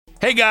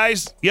Hey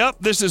guys, yep,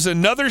 this is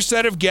another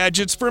set of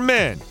gadgets for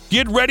men.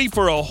 Get ready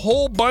for a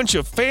whole bunch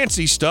of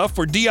fancy stuff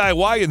for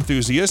DIY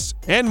enthusiasts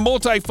and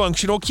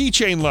multifunctional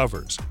keychain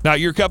lovers. Not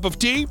your cup of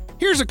tea?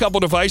 Here's a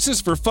couple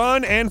devices for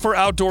fun and for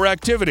outdoor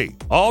activity.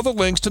 All the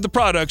links to the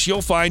products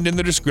you'll find in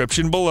the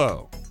description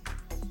below.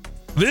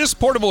 This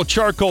portable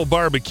charcoal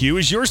barbecue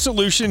is your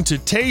solution to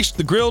taste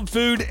the grilled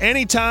food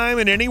anytime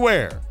and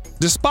anywhere.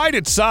 Despite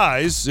its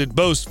size, it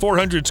boasts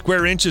 400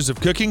 square inches of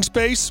cooking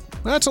space.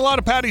 That's a lot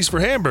of patties for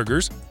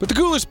hamburgers, but the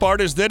coolest part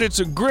is that it's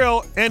a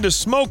grill and a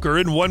smoker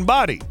in one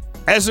body.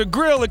 As a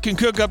grill, it can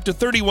cook up to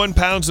 31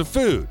 pounds of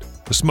food.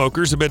 The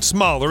smoker's a bit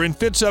smaller and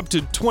fits up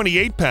to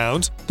 28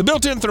 pounds. The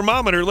built-in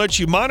thermometer lets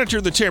you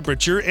monitor the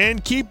temperature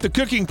and keep the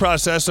cooking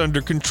process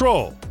under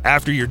control.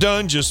 After you're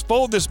done, just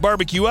fold this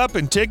barbecue up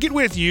and take it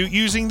with you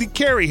using the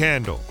carry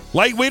handle.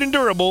 Lightweight and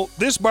durable,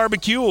 this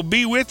barbecue will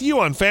be with you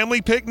on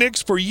family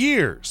picnics for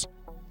years.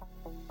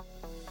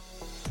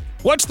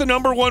 What's the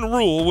number one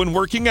rule when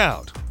working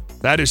out?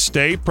 That is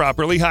stay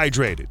properly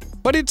hydrated.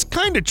 But it's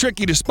kind of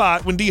tricky to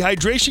spot when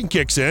dehydration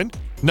kicks in.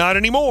 Not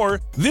anymore.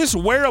 This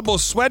wearable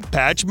sweat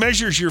patch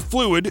measures your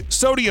fluid,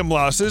 sodium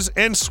losses,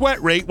 and sweat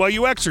rate while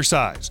you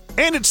exercise.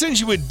 And it sends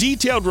you a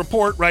detailed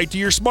report right to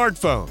your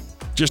smartphone.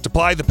 Just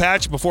apply the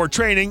patch before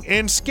training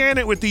and scan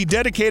it with the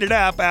dedicated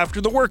app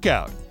after the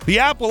workout. The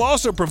app will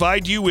also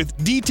provide you with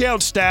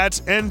detailed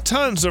stats and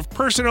tons of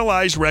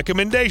personalized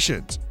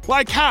recommendations,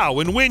 like how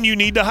and when you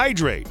need to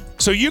hydrate,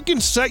 so you can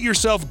set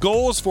yourself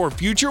goals for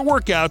future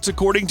workouts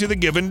according to the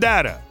given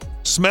data.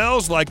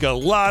 Smells like a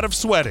lot of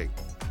sweating.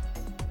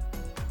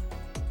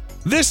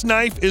 This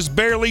knife is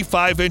barely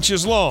 5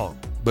 inches long,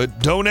 but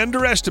don't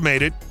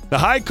underestimate it. The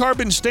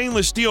high-carbon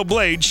stainless steel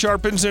blade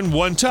sharpens in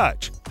one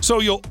touch, so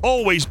you'll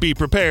always be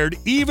prepared,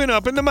 even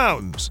up in the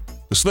mountains.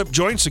 The slip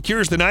joint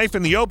secures the knife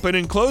in the open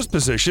and closed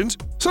positions,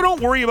 so don't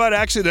worry about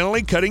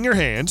accidentally cutting your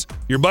hands.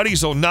 Your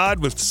buddies will nod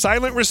with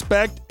silent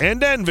respect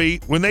and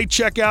envy when they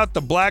check out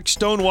the black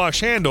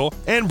stonewash handle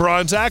and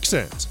bronze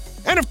accents.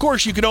 And of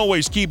course, you can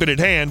always keep it at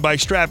hand by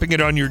strapping it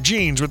on your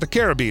jeans with a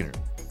carabiner.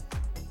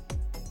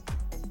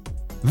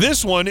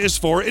 This one is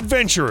for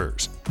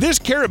adventurers. This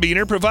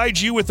carabiner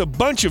provides you with a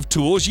bunch of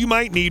tools you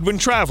might need when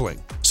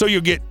traveling. So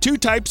you'll get 2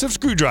 types of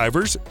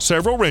screwdrivers,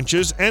 several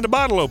wrenches, and a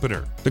bottle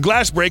opener. The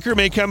glass breaker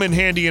may come in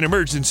handy in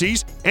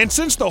emergencies, and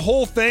since the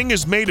whole thing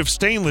is made of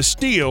stainless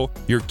steel,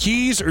 your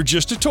keys are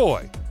just a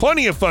toy.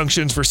 Plenty of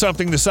functions for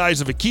something the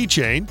size of a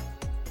keychain.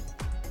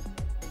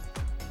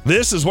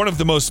 This is one of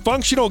the most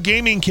functional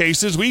gaming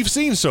cases we've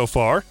seen so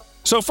far.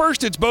 So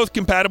first, it's both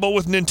compatible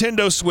with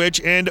Nintendo Switch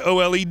and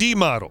OLED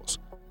models.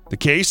 The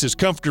case is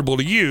comfortable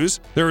to use.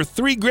 There are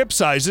 3 grip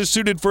sizes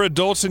suited for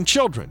adults and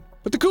children.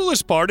 But the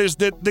coolest part is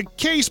that the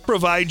case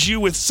provides you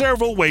with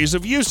several ways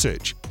of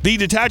usage. The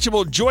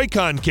detachable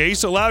Joy-Con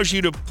case allows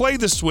you to play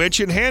the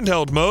Switch in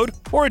handheld mode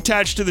or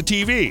attach to the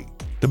TV.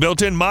 The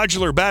built-in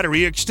modular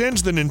battery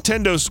extends the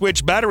Nintendo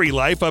Switch battery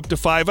life up to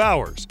 5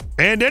 hours.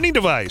 And any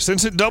device,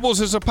 since it doubles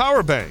as a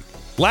power bank.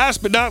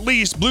 Last but not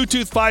least,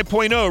 Bluetooth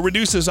 5.0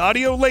 reduces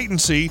audio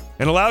latency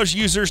and allows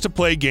users to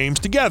play games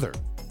together.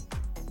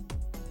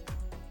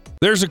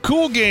 There's a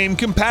cool game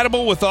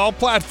compatible with all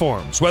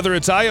platforms, whether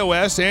it's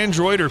iOS,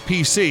 Android, or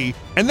PC,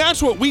 and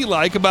that's what we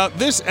like about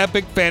this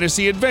epic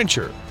fantasy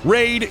adventure,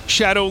 Raid: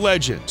 Shadow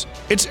Legends.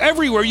 It's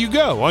everywhere you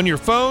go, on your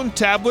phone,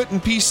 tablet,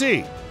 and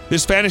PC.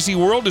 This fantasy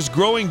world is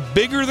growing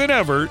bigger than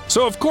ever,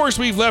 so of course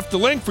we've left the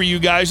link for you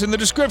guys in the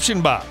description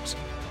box.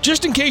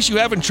 Just in case you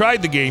haven't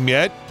tried the game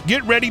yet,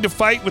 get ready to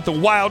fight with the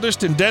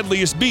wildest and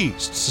deadliest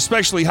beasts,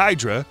 especially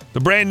Hydra,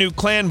 the brand new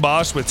clan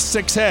boss with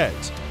 6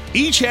 heads.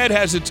 Each head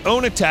has its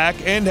own attack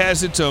and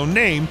has its own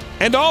name,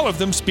 and all of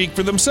them speak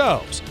for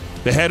themselves.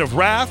 The head of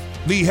Wrath,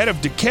 the head of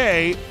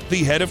Decay,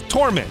 the head of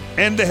Torment,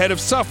 and the head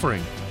of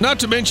Suffering. Not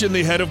to mention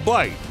the head of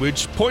Blight,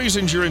 which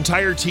poisons your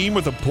entire team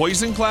with a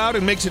poison cloud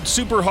and makes it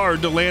super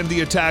hard to land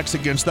the attacks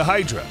against the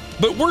Hydra.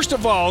 But worst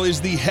of all is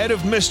the head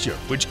of Mischief,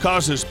 which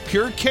causes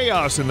pure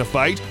chaos in the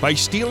fight by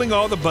stealing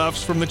all the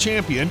buffs from the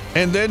champion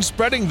and then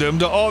spreading them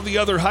to all the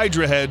other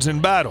Hydra heads in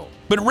battle.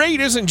 But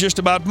Raid isn't just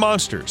about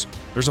monsters.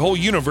 There's a whole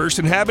universe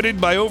inhabited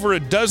by over a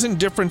dozen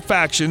different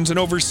factions and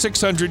over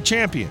 600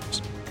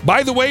 champions.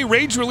 By the way,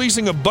 Raid's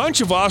releasing a bunch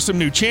of awesome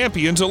new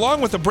champions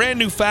along with a brand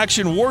new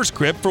faction war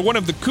script for one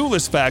of the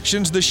coolest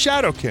factions, the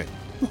Shadow King.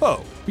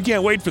 Whoa, we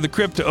can't wait for the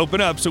crypt to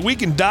open up so we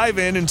can dive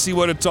in and see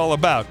what it's all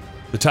about.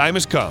 The time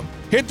has come.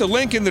 Hit the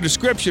link in the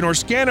description or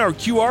scan our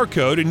QR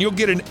code and you'll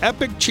get an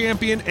epic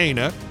champion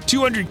Aina,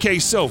 200k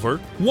silver,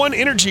 1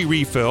 energy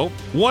refill,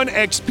 1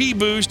 XP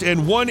boost,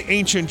 and 1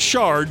 ancient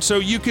shard so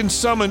you can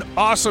summon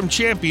awesome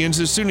champions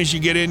as soon as you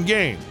get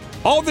in-game.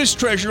 All this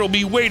treasure will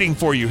be waiting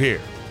for you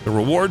here. The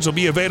rewards will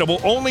be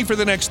available only for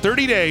the next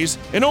 30 days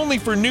and only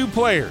for new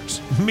players.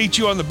 Meet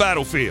you on the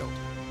battlefield.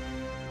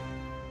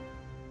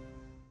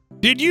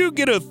 Did you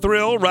get a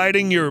thrill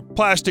riding your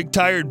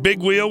plastic-tired big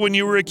wheel when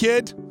you were a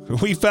kid?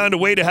 We found a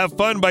way to have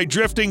fun by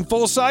drifting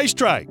full-size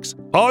trikes.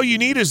 All you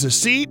need is a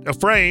seat, a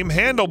frame,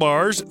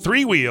 handlebars,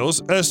 3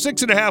 wheels, a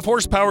 6.5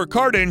 horsepower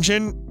kart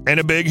engine,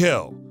 and a big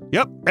hill.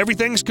 Yep,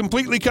 everything's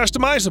completely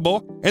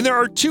customizable, and there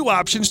are two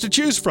options to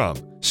choose from: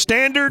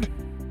 standard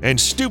and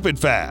stupid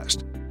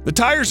fast. The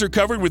tires are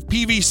covered with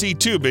PVC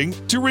tubing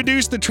to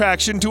reduce the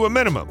traction to a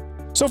minimum,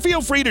 so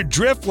feel free to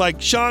drift like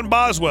Sean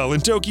Boswell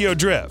in Tokyo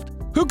Drift.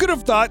 Who could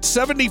have thought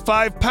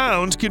 75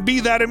 pounds could be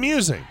that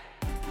amusing?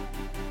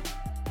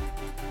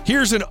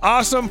 Here's an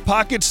awesome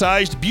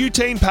pocket-sized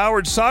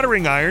butane-powered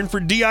soldering iron for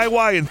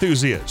DIY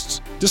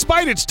enthusiasts.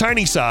 Despite its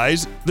tiny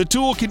size, the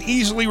tool can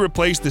easily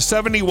replace the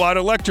 70-watt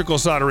electrical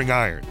soldering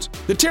irons.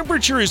 The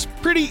temperature is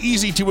pretty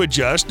easy to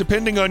adjust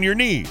depending on your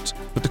needs,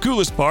 but the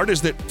coolest part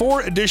is that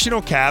 4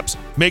 additional caps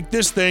make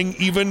this thing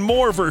even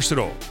more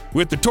versatile.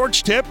 With the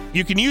torch tip,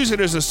 you can use it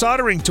as a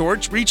soldering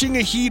torch reaching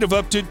a heat of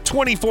up to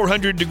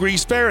 2400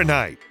 degrees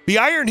Fahrenheit. The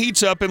iron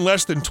heats up in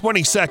less than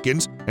 20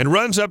 seconds and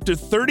runs up to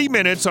 30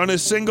 minutes on a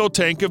single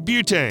tank of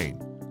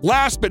butane.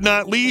 Last but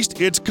not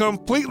least, it's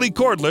completely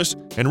cordless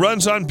and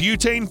runs on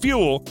butane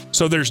fuel,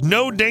 so there's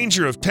no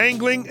danger of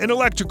tangling and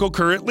electrical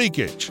current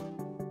leakage.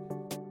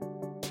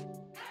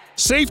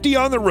 Safety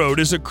on the road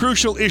is a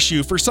crucial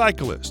issue for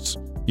cyclists.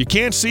 You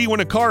can't see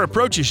when a car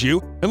approaches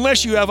you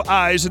unless you have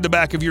eyes in the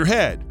back of your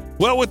head.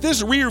 Well, with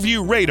this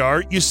rear-view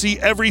radar, you see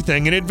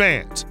everything in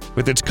advance.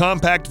 With its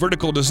compact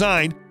vertical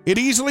design, it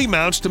easily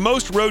mounts to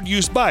most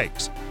road-use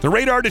bikes. The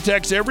radar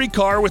detects every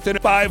car within a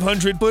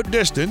 500-foot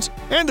distance,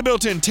 and the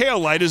built-in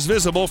taillight is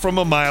visible from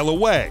a mile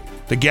away.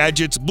 The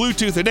gadget's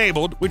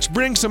Bluetooth-enabled, which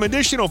brings some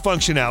additional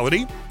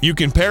functionality. You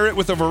can pair it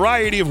with a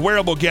variety of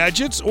wearable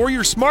gadgets or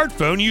your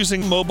smartphone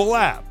using mobile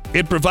app.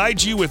 It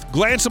provides you with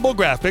glanceable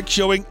graphics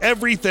showing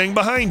everything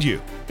behind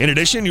you. In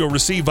addition, you'll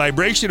receive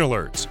vibration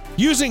alerts.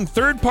 Using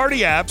third-party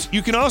apps,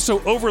 you can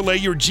also overlay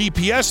your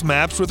GPS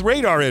maps with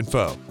radar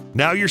info.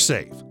 Now you're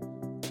safe.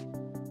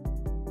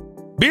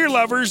 Beer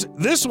lovers,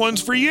 this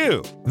one's for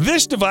you.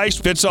 This device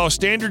fits all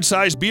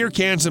standard-sized beer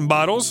cans and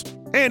bottles,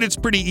 and it's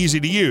pretty easy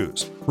to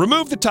use.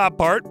 Remove the top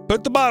part,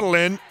 put the bottle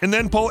in, and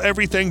then pull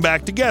everything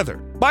back together.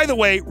 By the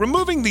way,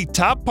 removing the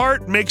top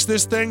part makes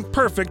this thing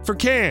perfect for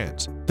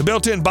cans. The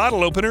built-in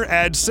bottle opener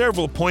adds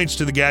several points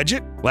to the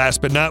gadget.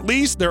 Last but not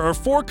least, there are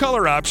 4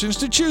 color options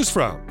to choose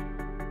from.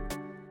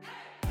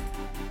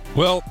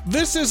 Well,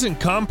 this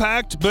isn't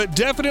compact, but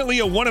definitely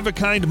a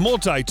one-of-a-kind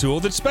multi-tool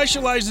that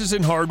specializes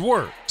in hard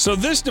work. So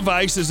this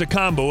device is a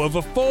combo of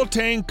a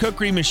full-tang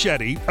kukri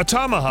machete, a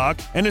tomahawk,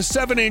 and a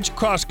 7-inch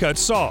crosscut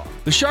saw.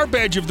 The sharp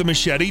edge of the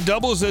machete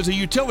doubles as a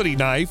utility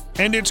knife,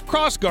 and its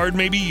crossguard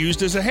may be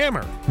used as a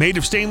hammer. Made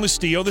of stainless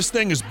steel, this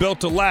thing is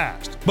built to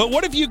last. But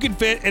what if you could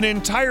fit an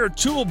entire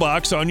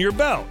toolbox on your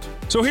belt?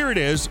 So here it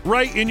is,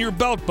 right in your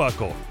belt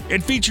buckle.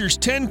 It features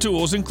 10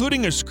 tools,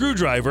 including a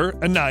screwdriver,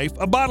 a knife,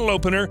 a bottle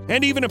opener,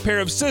 and even a pair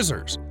of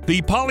scissors.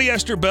 The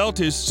polyester belt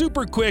is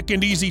super quick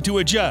and easy to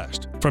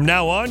adjust. From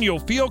now on, you'll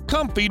feel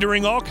comfy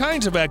during all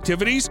kinds of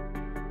activities.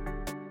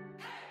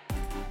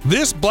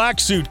 This black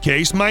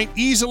suitcase might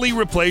easily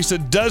replace a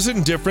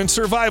dozen different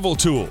survival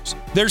tools.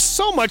 There's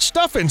so much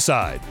stuff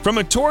inside, from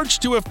a torch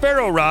to a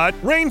ferro rod,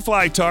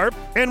 rainfly tarp,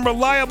 and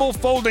reliable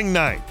folding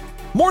knife.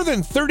 More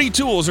than 30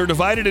 tools are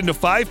divided into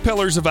 5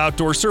 pillars of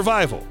outdoor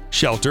survival: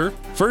 shelter,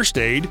 first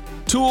aid,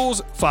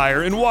 tools,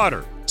 fire, and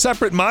water.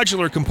 Separate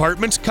modular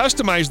compartments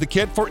customize the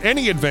kit for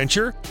any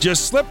adventure.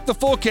 Just slip the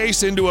full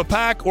case into a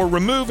pack or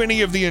remove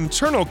any of the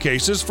internal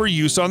cases for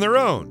use on their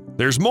own.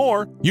 There's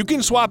more. You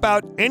can swap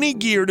out any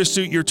gear to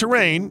suit your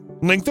terrain,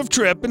 length of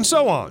trip, and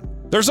so on.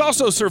 There's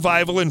also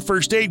survival and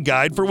first aid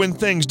guide for when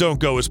things don't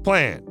go as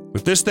planned.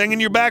 With this thing in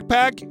your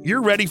backpack,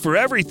 you're ready for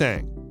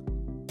everything.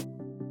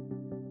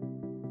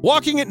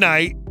 Walking at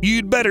night,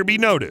 you'd better be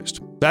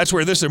noticed. That's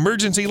where this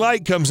emergency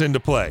light comes into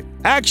play.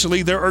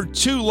 Actually, there are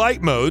 2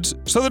 light modes,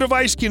 so the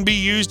device can be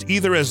used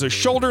either as a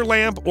shoulder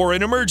lamp or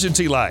an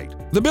emergency light.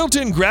 The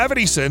built-in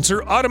gravity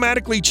sensor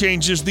automatically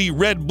changes the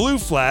red-blue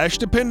flash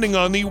depending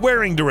on the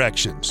wearing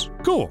directions.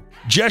 Cool.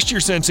 Gesture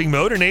sensing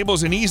mode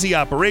enables an easy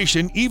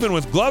operation even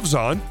with gloves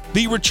on.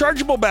 The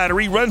rechargeable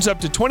battery runs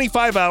up to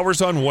 25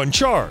 hours on one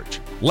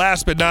charge.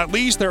 Last but not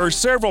least, there are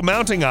several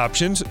mounting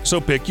options, so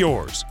pick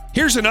yours.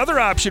 Here's another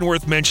option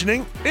worth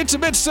mentioning. It's a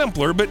bit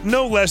simpler, but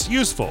no less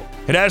useful.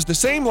 It has the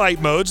same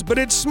light modes, but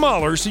it's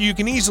smaller, so you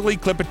can easily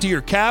clip it to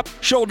your cap,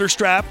 shoulder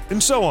strap,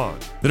 and so on.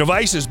 The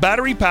device is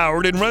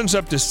battery-powered and runs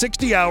up to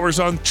 60 hours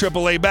on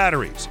AAA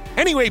batteries.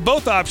 Anyway,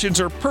 both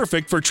options are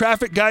perfect for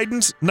traffic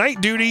guidance,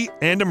 night duty,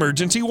 and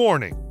emergency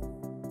warning.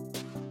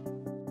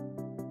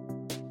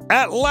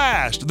 At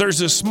last,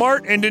 there's a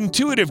smart and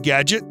intuitive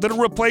gadget that'll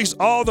replace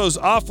all those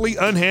awfully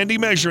unhandy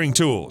measuring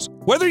tools.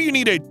 Whether you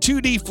need a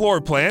 2D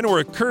floor plan or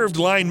a curved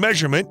line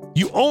measurement,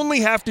 you only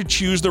have to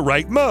choose the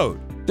right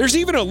mode. There's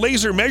even a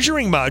laser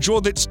measuring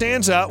module that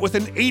stands out with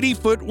an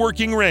 80-foot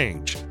working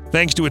range.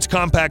 Thanks to its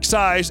compact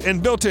size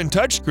and built-in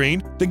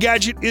touchscreen, the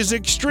gadget is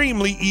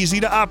extremely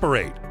easy to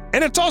operate.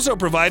 And it's also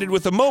provided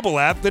with a mobile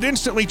app that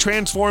instantly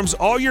transforms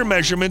all your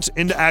measurements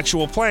into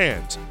actual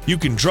plans. You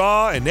can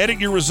draw and edit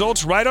your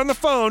results right on the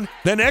phone,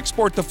 then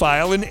export the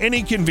file in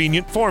any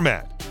convenient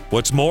format.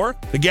 What's more,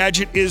 the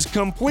gadget is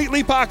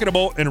completely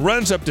pocketable and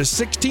runs up to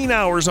 16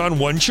 hours on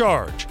one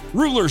charge.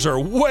 Rulers are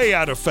way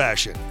out of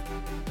fashion.